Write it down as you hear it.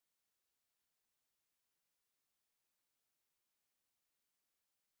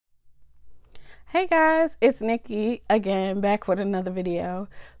Hey guys, it's Nikki again, back with another video.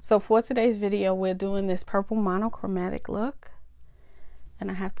 So for today's video, we're doing this purple monochromatic look.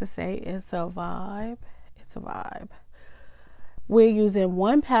 And I have to say, it's a vibe. It's a vibe. We're using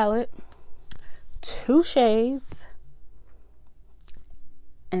one palette, 2 shades,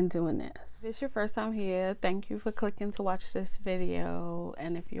 and doing this. If it's your first time here, thank you for clicking to watch this video.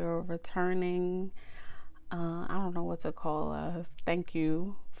 And if you're returning, I don't know what to call us, thank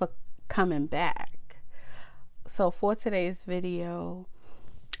you for coming back. So for today's video,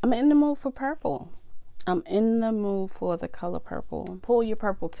 I'm in the mood for purple. I'm in the mood for the color purple. Pull your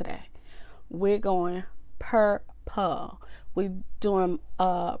purple today. We're going purple. We're doing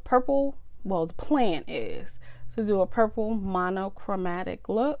purple. Well, the plan is to do a purple monochromatic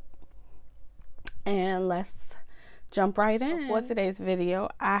look. And let's jump right in. For today's video,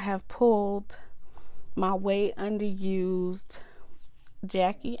 I have pulled my way underused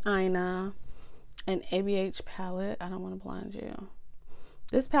Jackie Aina and Abh palette. I don't want to blind you.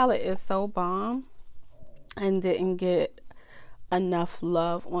 This palette is so bomb and didn't get enough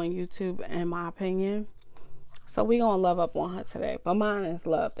love on YouTube in my opinion. So we're going to love up on her today. But mine is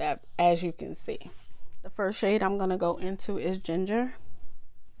loved, as you can see. The first shade I'm going to go into is Ginger,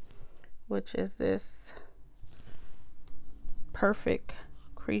 which is this perfect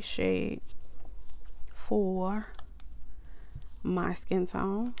crease shade for my skin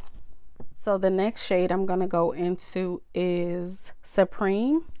tone. So the next shade I'm gonna go into is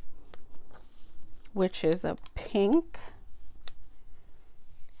Supreme, which is a pink.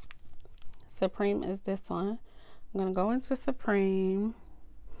 Supreme is this one. I'm gonna go into Supreme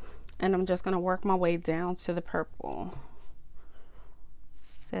and I'm just gonna work my way down to the purple.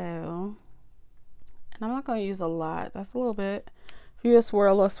 So, and I'm not gonna use a lot, that's a little bit. If you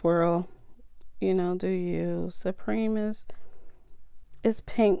swirl, you know, do you. Supreme is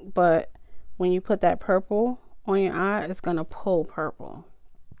pink, but when you put that purple on your eye, it's gonna pull purple.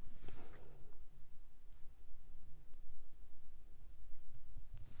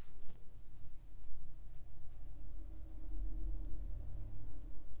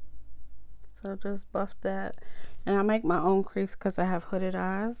 So just buff that. And I make my own crease because I have hooded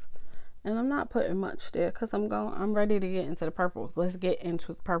eyes. And I'm not putting much there because I'm ready to get into the purples. Let's get into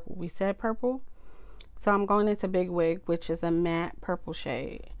the purple. We said purple. So I'm going into Big Wig, which is a matte purple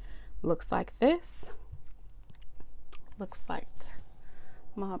shade. Looks like this. Looks like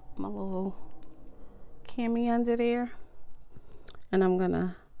my little cami under there. And I'm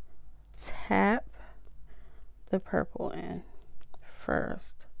gonna tap the purple in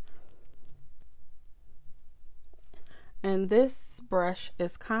first. And this brush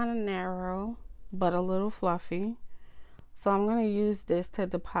is kind of narrow, but a little fluffy. So I'm gonna use this to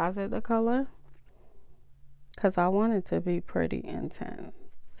deposit the color, because I want it to be pretty intense.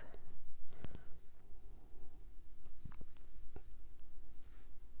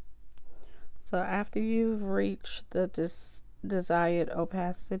 So after you've reached the desired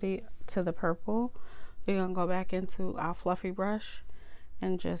opacity to the purple, we're going to go back into our fluffy brush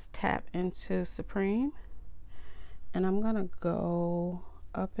and just tap into Supreme. And I'm going to go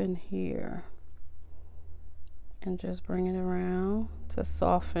up in here and just bring it around to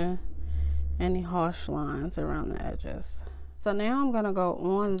soften any harsh lines around the edges. So now I'm gonna go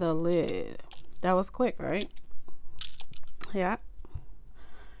on the lid. That was quick, right? Yeah.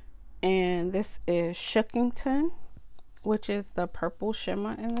 And this is Shookington, which is the purple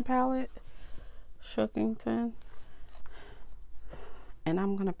shimmer in the palette. Shookington. And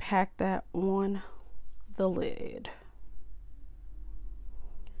I'm gonna pack that on the lid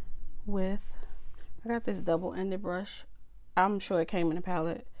with, I got this double-ended brush. I'm sure it came in the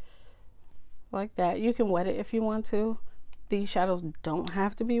palette. Like that. You can wet it if you want to. These shadows don't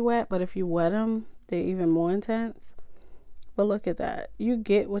have to be wet, but if you wet them, they're even more intense. But look at that. You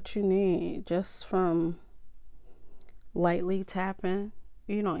get what you need just from lightly tapping.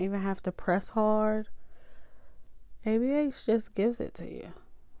 You don't even have to press hard. ABH just gives it to you.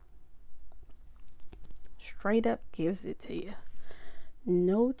 Straight up gives it to you.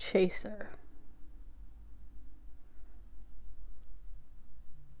 No chaser.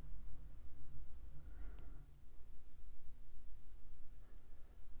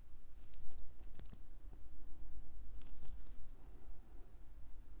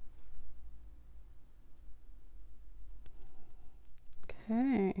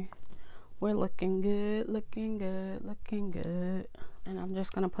 Okay, we're looking good, looking good, looking good. And I'm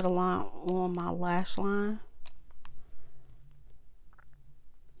just gonna put a line on my lash line.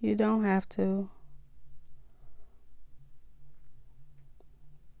 You don't have to.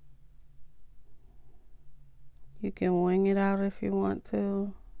 You can wing it out if you want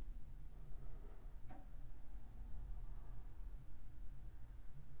to.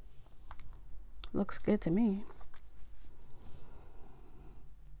 looks good to me.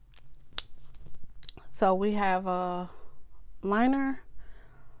 So we have a liner,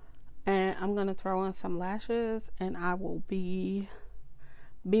 and I'm gonna throw in some lashes, and I will be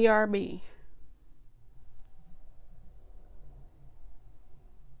BRB.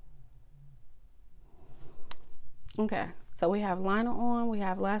 Okay, so we have liner on, we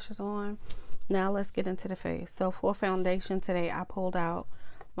have lashes on. Now let's get into the face. So for foundation today, I pulled out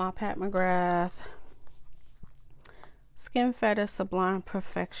my Pat McGrath Skin Fetish Sublime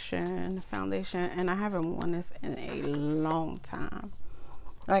Perfection foundation, and I haven't worn this in a long time.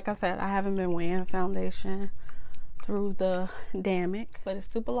 Like I said, I haven't been wearing foundation through the pandemic, but it's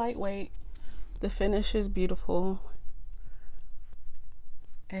super lightweight. The finish is beautiful.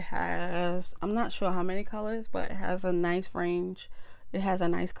 It has, I'm not sure how many colors, but it has a nice range. It has a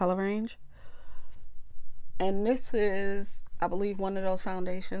nice color range. And this is, I believe, one of those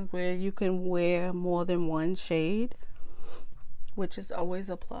foundations where you can wear more than one shade, which is always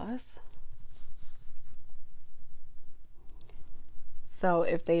a plus. So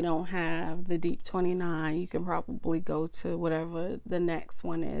if they don't have the deep 29, you can probably go to whatever the next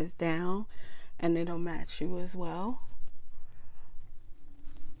one is down, and it'll match you as well.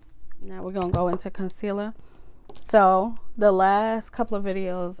 Now we're gonna go into concealer. So the last couple of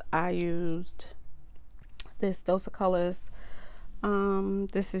videos I used this Dose of Colors.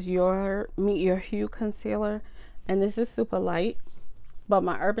 This is your Meet Your Hue concealer, and this is super light, but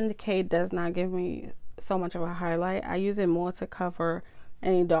my Urban Decay does not give me so much of a highlight. I use it more to cover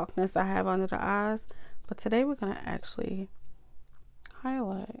any darkness I have under the eyes, but today we're gonna actually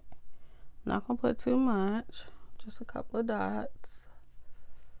highlight. I'm not gonna put too much, just a couple of dots.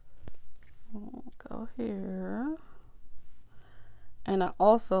 Go here. And I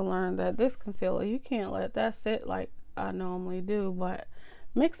also learned that this concealer, you can't let that sit like I normally do, but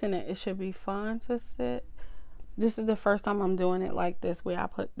mixing it, it should be fine to sit. This is the first time I'm doing it like this, where I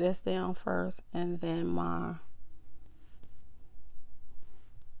put this down first and then my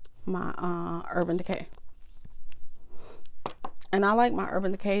Urban Decay. And I like my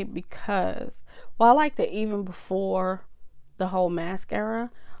Urban Decay because, well, I liked it even before the whole mask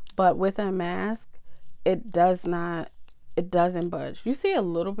era, but with a mask, it doesn't budge. You see a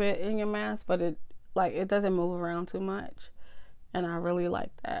little bit in your mask, but it doesn't move around too much. And I really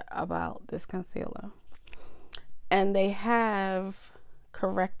like that about this concealer. And they have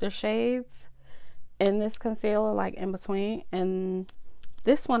corrector shades in this concealer, like in between. And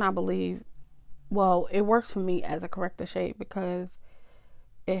this one, I believe, well, it works for me as a corrector shade because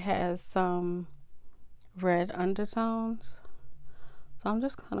it has some red undertones. So I'm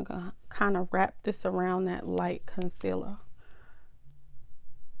just gonna kind of wrap this around that light concealer.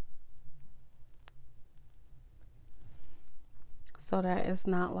 So that it's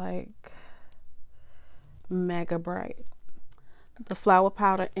not like mega bright. The flower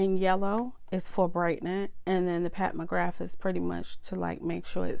powder in yellow is for brightening, and then the Pat McGrath is pretty much to like make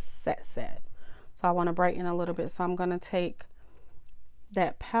sure it's set. So I want to brighten a little bit, so I'm gonna take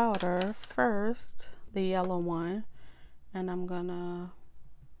that powder first, the yellow one, and I'm gonna,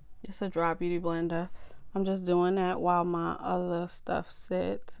 it's a dry beauty blender, I'm just doing that while my other stuff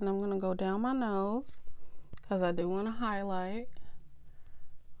sits. And I'm gonna go down my nose because I do want to highlight.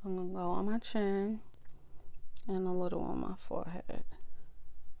 I'm gonna go on my chin and a little on my forehead.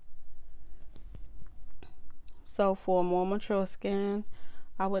 So for more mature skin,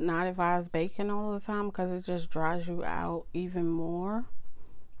 I would not advise baking all the time because it just dries you out even more,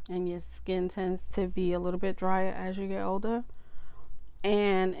 and your skin tends to be a little bit drier as you get older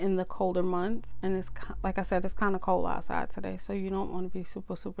and in the colder months. And it's, like I said, it's kind of cold outside today, so you don't want to be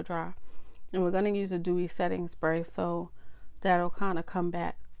super dry. And we're going to use a dewy setting spray, so that'll kind of come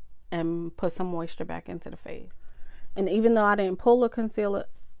back and put some moisture back into the face. And even though I didn't pull the concealer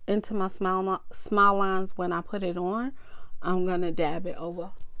into my smile lines when I put it on, I'm going to dab it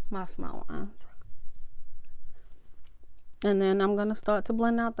over my smile lines. And then I'm going to start to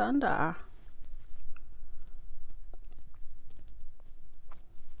blend out the under eye.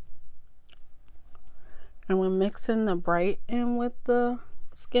 And we're mixing the bright in with the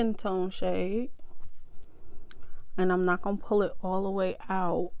skin tone shade. And I'm not going to pull it all the way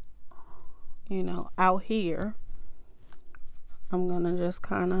out, you know, out here. I'm going to just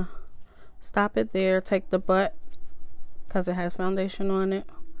kind of stop it there, take the butt, because it has foundation on it,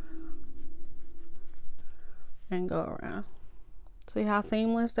 and go around. See how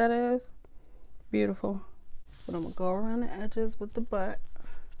seamless that is? Beautiful. But I'm going to go around the edges with the butt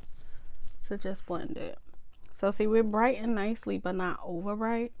to just blend it. So see, we're brightened nicely, but not over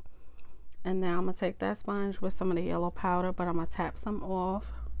bright. And now I'm going to take that sponge with some of the yellow powder, but I'm going to tap some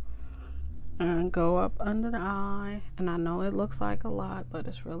off. and go up under the eye. And I know it looks like a lot, but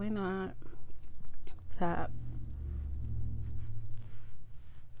it's really not. Tap.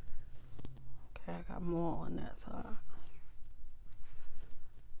 Okay, I got more on that side.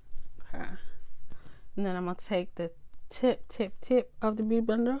 Okay. And then I'm going to take the tip of the beauty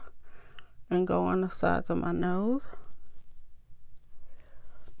blender and go on the sides of my nose.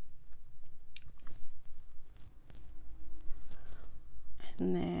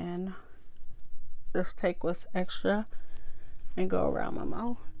 And then just take what's extra and go around my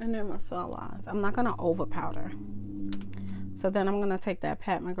mouth and then my cell lines. I'm not going to over powder. So then I'm going to take that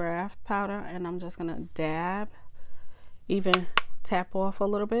Pat McGrath powder and I'm just going to dab, even tap off a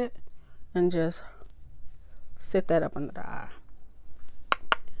little bit and just sit that up under the eye.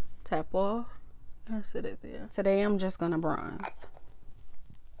 Tap off and sit it there. Today I'm just going to bronze.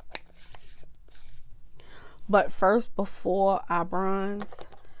 But first, before I bronze,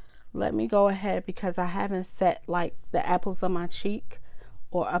 let me go ahead, because I haven't set like the apples of my cheek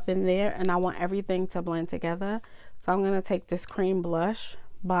or up in there, and I want everything to blend together. So I'm going to take this cream blush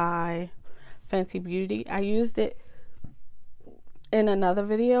by Fenty Beauty. I used it in another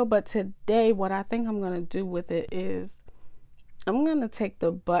video, but today what I think I'm going to do with it is I'm going to take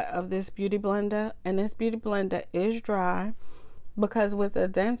the butt of this beauty blender, and this beauty blender is dry because with a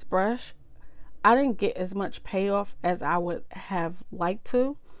dense brush I didn't get as much payoff as I would have liked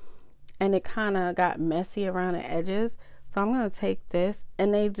to, and it kind of got messy around the edges. So I'm going to take this,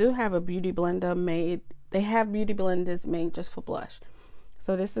 and they do have a beauty blender made. They have beauty blenders made just for blush.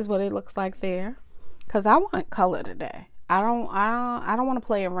 So this is what it looks like there, because I want color today. I don't want to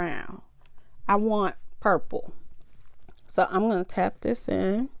play around. I want purple. So I'm going to tap this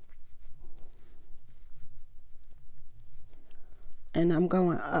in, and I'm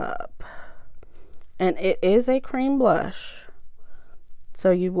going up. And it is a cream blush,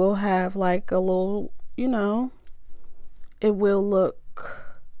 so you will have like a little, you know, it will look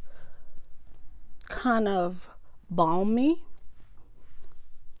kind of balmy.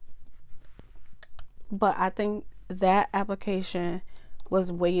 But I think that application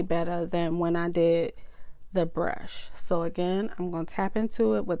was way better than when I did the brush. So again, I'm going to tap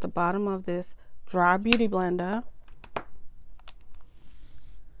into it with the bottom of this dry beauty blender.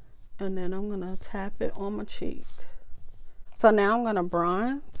 And then I'm going to tap it on my cheek. So now I'm going to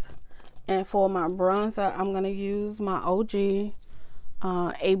bronze. And for my bronzer, I'm going to use my OG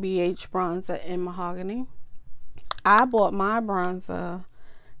ABH bronzer in mahogany. I bought my bronzer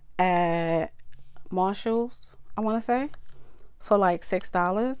at Marshall's, I want to say, for like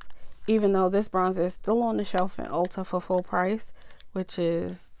 $6. Even though this bronzer is still on the shelf in Ulta for full price, which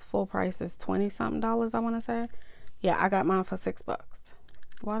is full price is $20-something, I want to say. Yeah, I got mine for $6.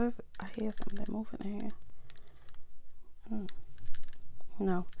 Why does it, I hear something moving in here?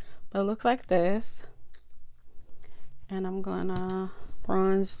 No, but it looks like this. And I'm gonna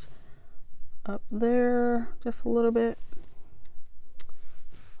bronze up there just a little bit.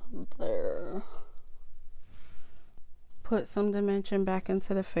 Up there. Put some dimension back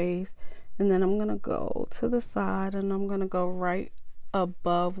into the face. And then I'm gonna go to the side, and I'm gonna go right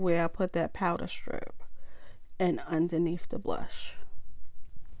above where I put that powder strip and underneath the blush.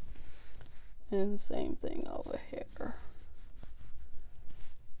 And same thing over here.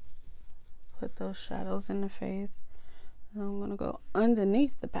 Put those shadows in the face. And I'm going to go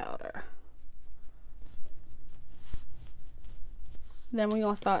underneath the powder. Then we're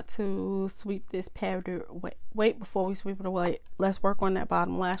going to start to sweep this powder. Wait, before we sweep it away, let's work on that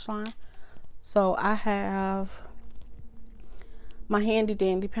bottom lash line. So I have my handy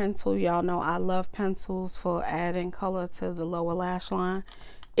dandy pencil. Y'all know I love pencils for adding color to the lower lash line.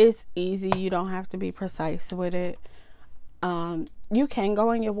 It's easy. You don't have to be precise with it. You can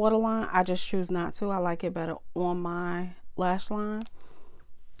go in your waterline. I just choose not to. I like it better on my lash line.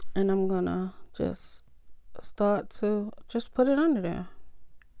 And I'm going to just start to just put it under there.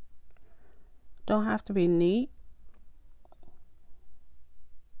 Don't have to be neat.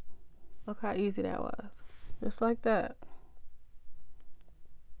 Look how easy that was. Just like that.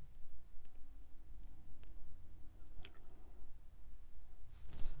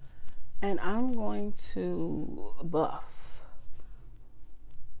 And I'm going to buff.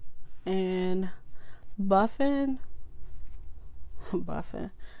 And buffing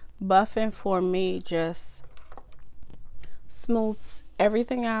for me just smooths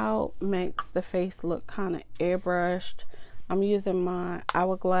everything out, makes the face look kind of airbrushed. I'm using my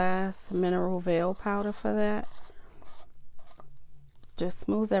Hourglass Mineral Veil powder for that. Just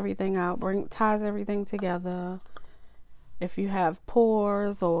smooths everything out, ties everything together. If you have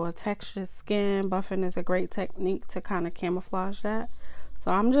pores or textured skin, buffing is a great technique to kind of camouflage that. So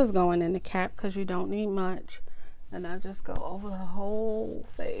I'm just going in the cap because you don't need much. And I just go over the whole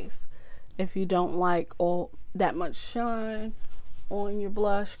face. If you don't like all that much shine on your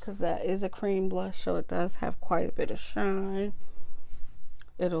blush, because that is a cream blush, so it does have quite a bit of shine,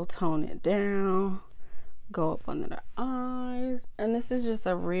 it'll tone it down. Go up under the eyes. And this is just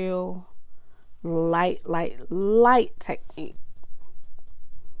a real light technique.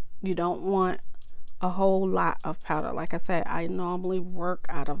 You don't want a whole lot of powder. Like I said, I normally work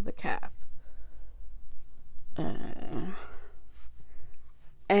out of the cap.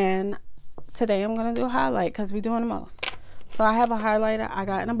 And today I'm going to do a highlight because we're doing the most. So I have a highlighter I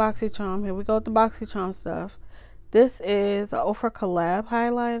got in a BoxyCharm. Here we go with the BoxyCharm stuff. This is an Ofra collab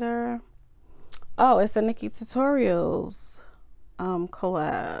highlighter. Oh, it's a Nikki Tutorials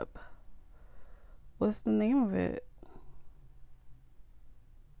collab. What's the name of it?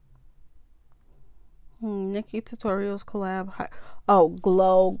 Nikki Tutorials collab. Oh,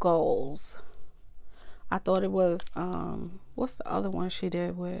 Glow Goals. I thought it was, what's the other one she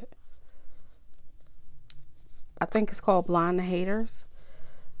did with? I think it's called Blind the Haters.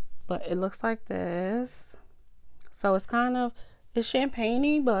 But it looks like this. So it's kind of, it's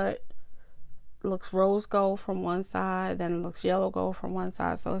champagne-y, but it looks rose gold from one side. Then it looks yellow gold from one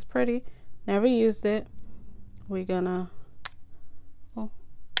side. So it's pretty. Never used it. We're gonna,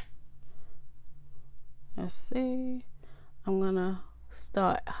 let's see. I'm gonna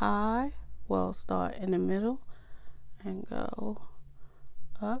start high. Well, start in the middle and go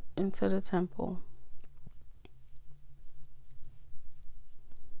up into the temple.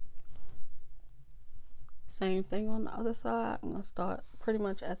 Same thing on the other side. I'm gonna start pretty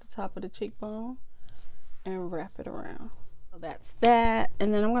much at the top of the cheekbone and wrap it around. So that's that.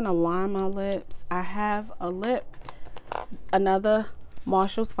 And then I'm gonna line my lips. I have a lip, another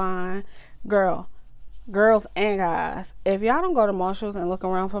Marshall's Fine. Girls and guys, if y'all don't go to Marshall's and look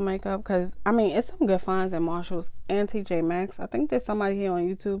around for makeup, because I mean it's some good finds at Marshall's and TJ Maxx. I think there's somebody here on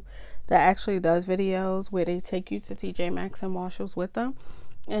YouTube that actually does videos where they take you to TJ Maxx and Marshall's with them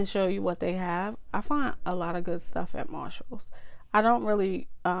and show you what they have. I find a lot of good stuff at Marshall's. I don't really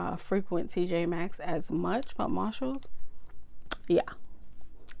frequent TJ Maxx as much, but Marshall's, yeah,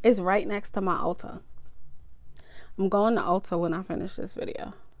 it's right next to my Ulta. I'm going to Ulta when I finish this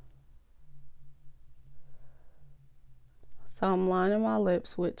video. So I'm lining my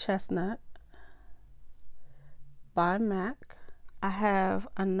lips with Chestnut by MAC. I have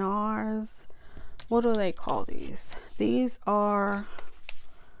a NARS, what do they call these? These are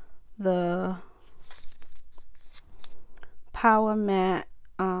the Power Matte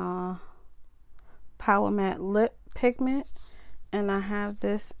lip pigment, and I have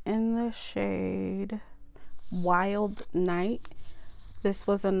this in the shade Wild Night. This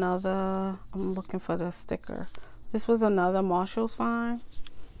was another, I'm looking for the sticker. This was another Marshall's find.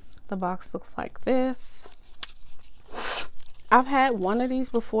 The box looks like this. I've had one of these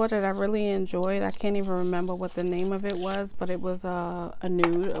before that I really enjoyed. I can't even remember what the name of it was, but it was a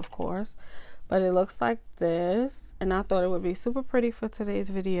nude, of course. But it looks like this, and I thought it would be super pretty for today's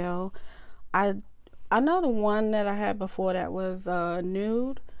video. I know the one that I had before that was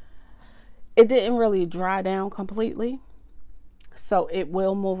nude. It didn't really dry down completely, so it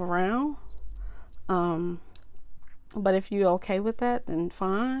will move around. But if you're okay with that, then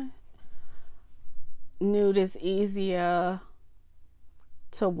fine. Nude is easier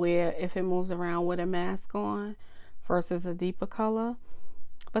to wear if it moves around with a mask on versus a deeper color.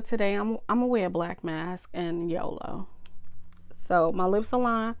 But today I'm gonna wear a black mask and YOLO. So my lips are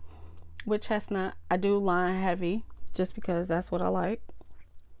lined with Chestnut. I do line heavy just because that's what I like.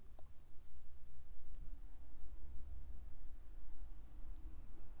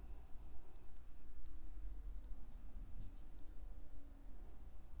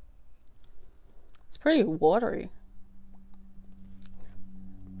 It's pretty watery.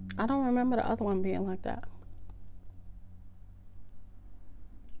 I don't remember the other one being like that.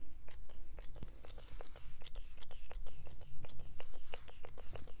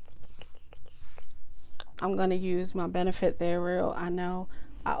 I'm going to use my Benefit the Real. I know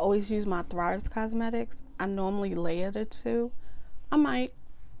I always use my Thrives Cosmetics. I normally layer the two. I might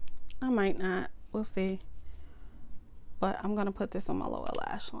not. We'll see. But I'm going to put this on my lower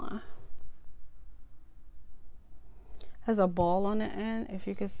lash line. Has a ball on the end, if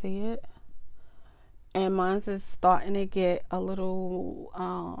you can see it. And mine's is starting to get a little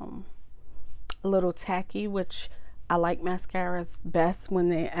tacky, which I like mascaras best when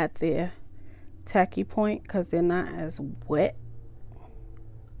they're at their tacky point because they're not as wet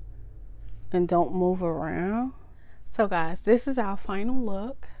and don't move around. So guys, this is our final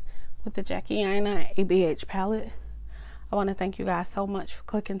look with the Jackie Aina ABH palette. I want to thank you guys so much for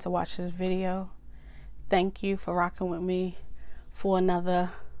clicking to watch this video. Thank you for rocking with me for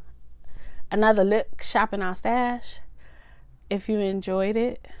another look shopping our stash. If you enjoyed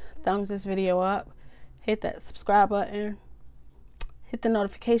it, thumbs this video up, hit that subscribe button, hit the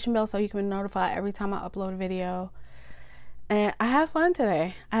notification bell so you can be notified every time I upload a video. And I had fun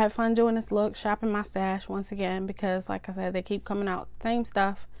today. I had fun doing this look, shopping my stash once again, because like I said, they keep coming out, same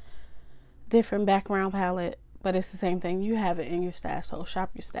stuff, different background palette, but it's the same thing. You have it in your stash, so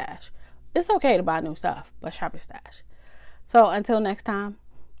shop your stash. It's okay to buy new stuff, but shop your stash. So until next time,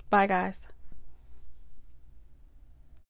 bye guys.